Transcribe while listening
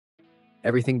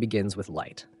Everything begins with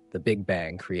light, the Big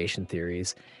Bang creation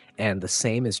theories, and the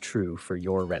same is true for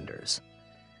your renders.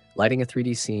 Lighting a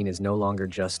 3D scene is no longer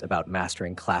just about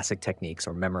mastering classic techniques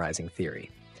or memorizing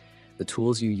theory. The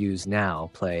tools you use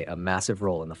now play a massive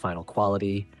role in the final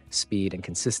quality, speed, and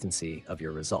consistency of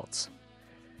your results.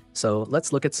 So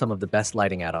let's look at some of the best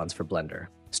lighting add-ons for Blender,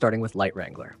 starting with Light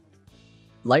Wrangler.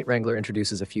 Light Wrangler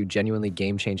introduces a few genuinely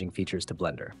game-changing features to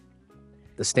Blender.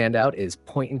 The standout is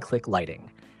point-and-click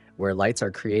lighting, where lights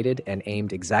are created and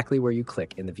aimed exactly where you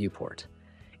click in the viewport.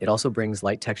 It also brings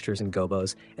light textures and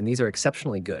gobos, and these are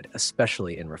exceptionally good,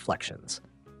 especially in reflections.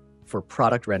 For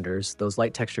product renders, those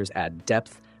light textures add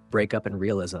depth, breakup, and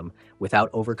realism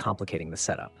without overcomplicating the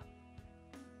setup.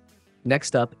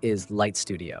 Next up is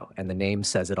Lightstudio, and the name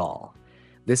says it all.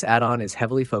 This add-on is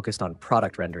heavily focused on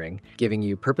product rendering, giving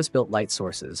you purpose-built light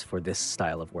sources for this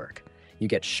style of work. You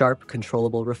get sharp,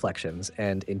 controllable reflections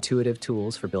and intuitive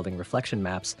tools for building reflection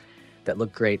maps that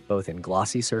look great both in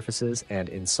glossy surfaces and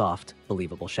in soft,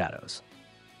 believable shadows.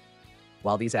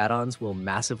 While these add-ons will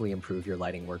massively improve your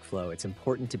lighting workflow, it's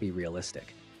important to be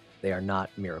realistic. They are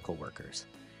not miracle workers.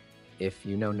 If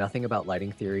you know nothing about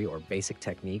lighting theory or basic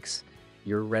techniques,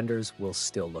 your renders will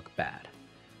still look bad.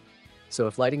 So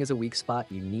if lighting is a weak spot,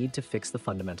 you need to fix the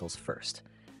fundamentals first.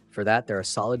 For that, there are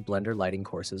solid Blender lighting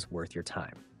courses worth your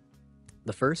time.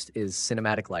 The first is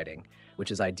cinematic lighting, which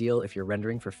is ideal if you're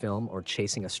rendering for film or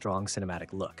chasing a strong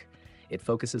cinematic look. It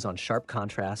focuses on sharp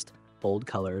contrast, bold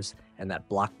colors, and that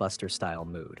blockbuster-style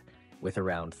mood, with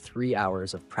around 3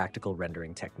 hours of practical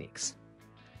rendering techniques.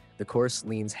 The course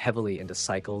leans heavily into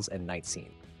cycles and night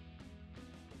scenes.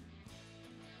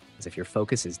 If your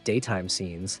focus is daytime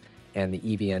scenes and the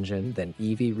Eevee engine, then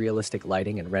Eevee realistic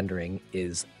lighting and rendering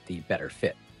is the better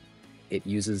fit. It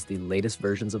uses the latest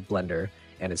versions of Blender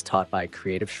and is taught by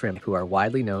Creative Shrimp, who are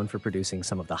widely known for producing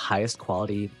some of the highest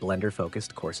quality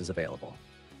Blender-focused courses available.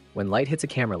 When light hits a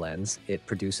camera lens, it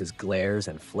produces glares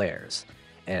and flares,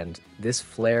 and this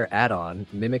flare add-on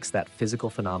mimics that physical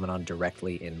phenomenon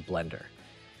directly in Blender.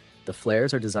 The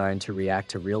flares are designed to react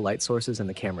to real light sources in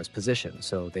the camera's position,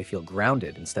 so they feel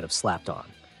grounded instead of slapped on.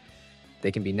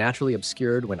 They can be naturally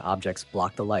obscured when objects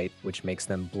block the light, which makes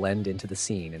them blend into the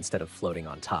scene instead of floating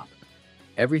on top.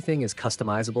 Everything is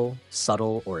customizable,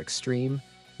 subtle, or extreme,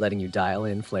 letting you dial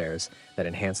in flares that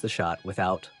enhance the shot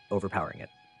without overpowering it.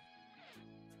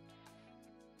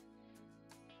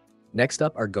 Next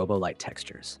up are Gobo light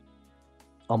textures.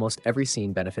 Almost every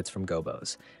scene benefits from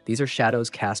gobos. These are shadows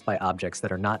cast by objects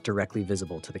that are not directly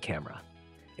visible to the camera.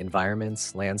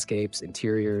 Environments, landscapes,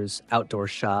 interiors, outdoor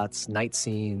shots, night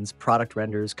scenes, product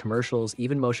renders, commercials,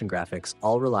 even motion graphics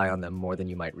all rely on them more than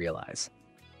you might realize.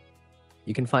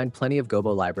 You can find plenty of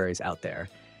Gobo libraries out there,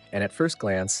 and at first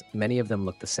glance, many of them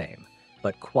look the same.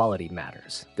 But quality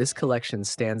matters. This collection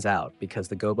stands out because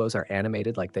the Gobos are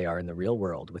animated like they are in the real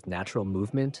world, with natural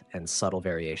movement and subtle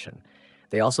variation.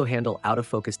 They also handle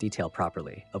out-of-focus detail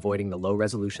properly, avoiding the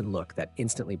low-resolution look that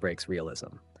instantly breaks realism.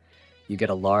 You get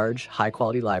a large,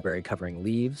 high-quality library covering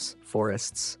leaves,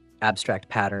 forests, abstract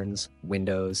patterns,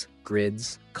 windows,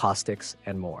 grids, caustics,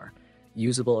 and more,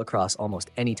 usable across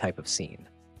almost any type of scene.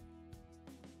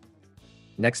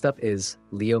 Next up is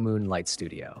Leomoon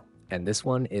Lightstudio, and this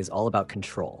one is all about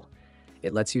control.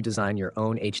 It lets you design your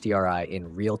own HDRI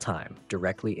in real time,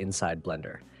 directly inside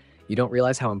Blender. You don't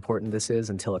realize how important this is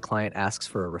until a client asks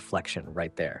for a reflection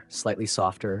right there, slightly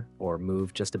softer or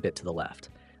move just a bit to the left.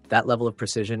 That level of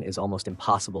precision is almost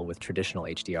impossible with traditional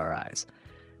HDRIs.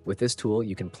 With this tool,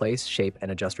 you can place, shape,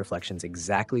 and adjust reflections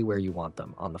exactly where you want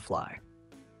them on the fly.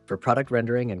 For product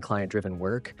rendering and client-driven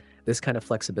work, this kind of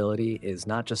flexibility is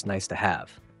not just nice to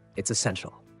have, it's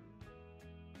essential.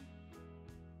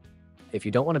 If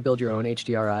you don't want to build your own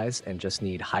HDRIs and just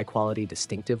need high-quality,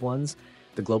 distinctive ones,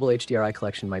 the Global HDRI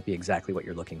collection might be exactly what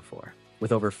you're looking for.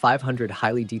 With over 500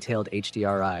 highly detailed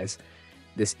HDRIs,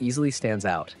 this easily stands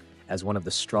out as one of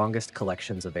the strongest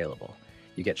collections available.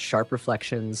 You get sharp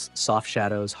reflections, soft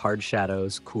shadows, hard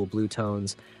shadows, cool blue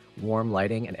tones, warm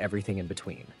lighting, and everything in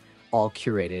between, all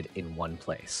curated in one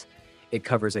place. It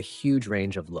covers a huge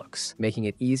range of looks, making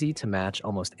it easy to match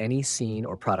almost any scene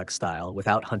or product style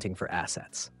without hunting for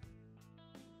assets.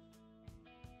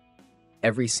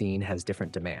 Every scene has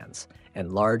different demands,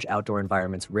 and large outdoor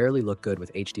environments rarely look good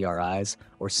with HDRIs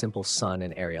or simple sun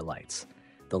and area lights.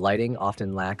 The lighting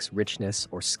often lacks richness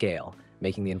or scale,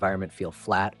 making the environment feel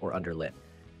flat or underlit.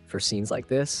 For scenes like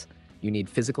this, you need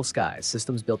physical skies,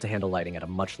 systems built to handle lighting at a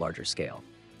much larger scale.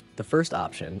 The first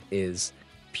option is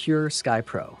Pure Sky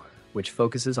Pro, which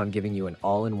focuses on giving you an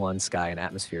all-in-one sky and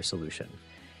atmosphere solution.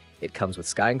 It comes with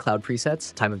sky and cloud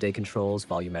presets, time of day controls,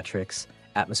 volumetrics,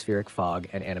 atmospheric fog,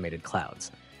 and animated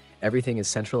clouds. Everything is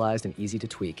centralized and easy to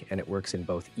tweak, and it works in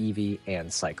both Eevee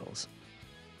and cycles.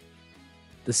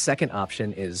 The second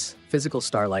option is Physical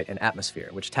Starlight and Atmosphere,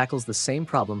 which tackles the same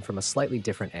problem from a slightly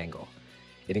different angle.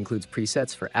 It includes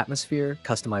presets for atmosphere,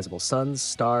 customizable suns,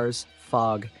 stars,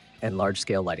 fog, and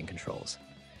large-scale lighting controls.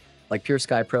 Like Pure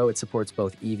Sky Pro, it supports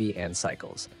both Eevee and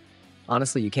cycles.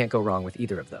 Honestly, you can't go wrong with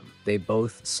either of them. They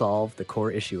both solve the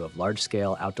core issue of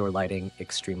large-scale outdoor lighting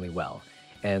extremely well.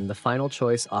 And the final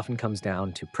choice often comes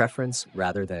down to preference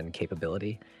rather than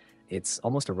capability. It's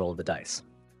almost a roll of the dice.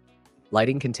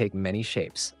 Lighting can take many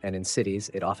shapes, and in cities,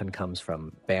 it often comes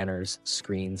from banners,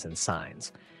 screens, and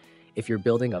signs. If you're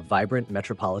building a vibrant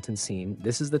metropolitan scene,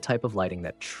 this is the type of lighting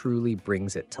that truly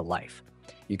brings it to life.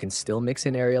 You can still mix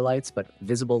in area lights, but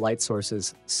visible light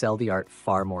sources sell the art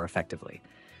far more effectively.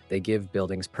 They give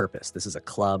buildings purpose. This is a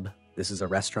club, this is a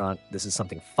restaurant, this is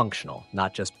something functional,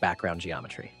 not just background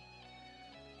geometry.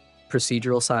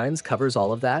 Procedural Signs covers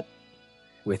all of that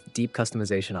with deep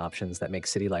customization options that make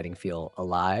city lighting feel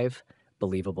alive,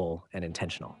 believable, and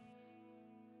intentional.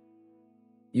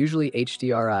 Usually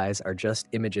HDRIs are just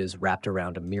images wrapped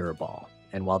around a mirror ball,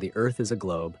 and while the Earth is a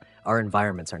globe, our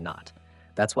environments are not.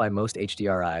 That's why most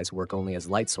HDRIs work only as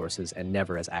light sources and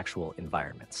never as actual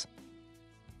environments.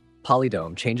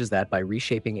 Polydome changes that by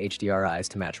reshaping HDRIs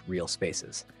to match real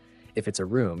spaces. If it's a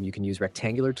room, you can use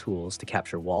rectangular tools to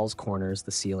capture walls, corners,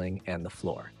 the ceiling, and the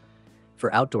floor.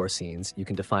 For outdoor scenes, you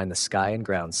can define the sky and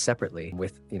ground separately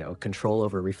with, control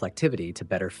over reflectivity to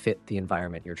better fit the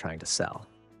environment you're trying to sell.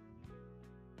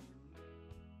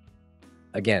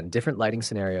 Again, different lighting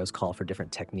scenarios call for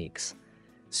different techniques.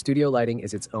 Studio lighting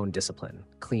is its own discipline.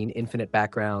 Clean, infinite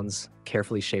backgrounds,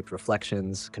 carefully shaped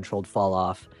reflections, controlled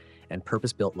fall-off, and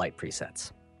purpose-built light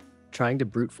presets. Trying to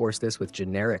brute force this with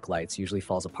generic lights usually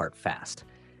falls apart fast.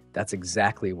 That's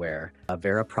exactly where a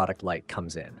Vera product light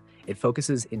comes in. It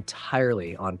focuses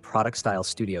entirely on product-style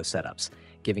studio setups,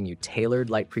 giving you tailored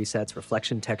light presets,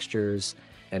 reflection textures,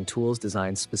 and tools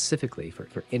designed specifically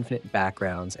for infinite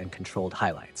backgrounds and controlled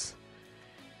highlights.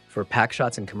 For pack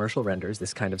shots and commercial renders,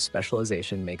 this kind of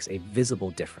specialization makes a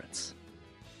visible difference.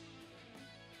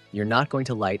 You're not going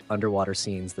to light underwater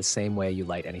scenes the same way you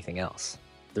light anything else.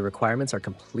 The requirements are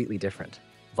completely different.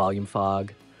 Volume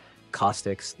fog,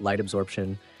 caustics, light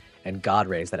absorption, and God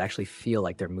rays that actually feel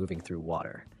like they're moving through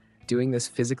water. Doing this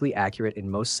physically accurate in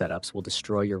most setups will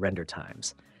destroy your render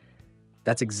times.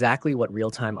 That's exactly what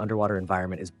real-time underwater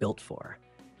environment is built for.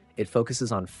 It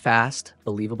focuses on fast,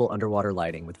 believable underwater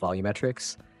lighting with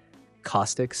volumetrics,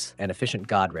 caustics, and efficient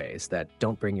God rays that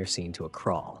don't bring your scene to a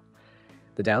crawl.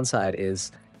 The downside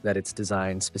is that it's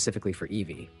designed specifically for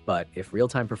Eevee, but if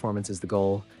real-time performance is the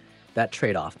goal, that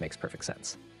trade-off makes perfect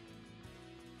sense.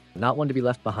 Not one to be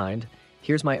left behind,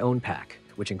 here's my own pack,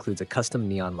 which includes a custom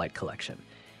neon light collection.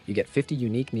 You get 50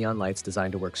 unique neon lights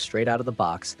designed to work straight out of the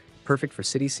box, perfect for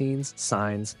city scenes,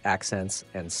 signs, accents,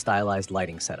 and stylized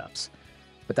lighting setups.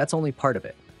 But that's only part of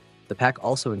it. The pack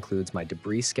also includes my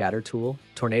debris scatter tool,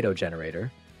 tornado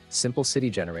generator, simple city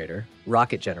generator,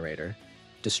 rocket generator,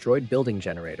 destroyed building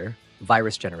generator,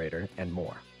 virus generator, and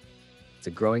more. It's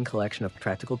a growing collection of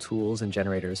practical tools and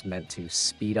generators meant to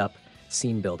speed up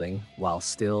scene building while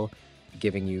still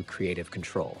giving you creative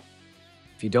control.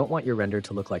 If you don't want your render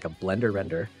to look like a Blender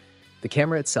render, the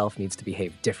camera itself needs to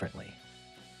behave differently.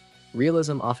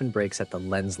 Realism often breaks at the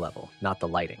lens level, not the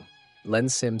lighting.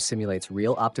 Lens Sim simulates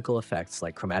real optical effects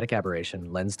like chromatic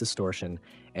aberration, lens distortion,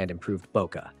 and improved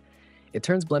bokeh. It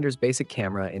turns Blender's basic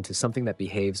camera into something that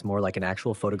behaves more like an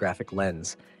actual photographic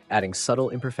lens, adding subtle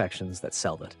imperfections that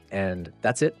sell it. And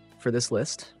that's it for this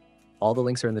list. All the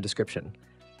links are in the description.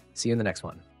 See you in the next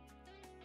one.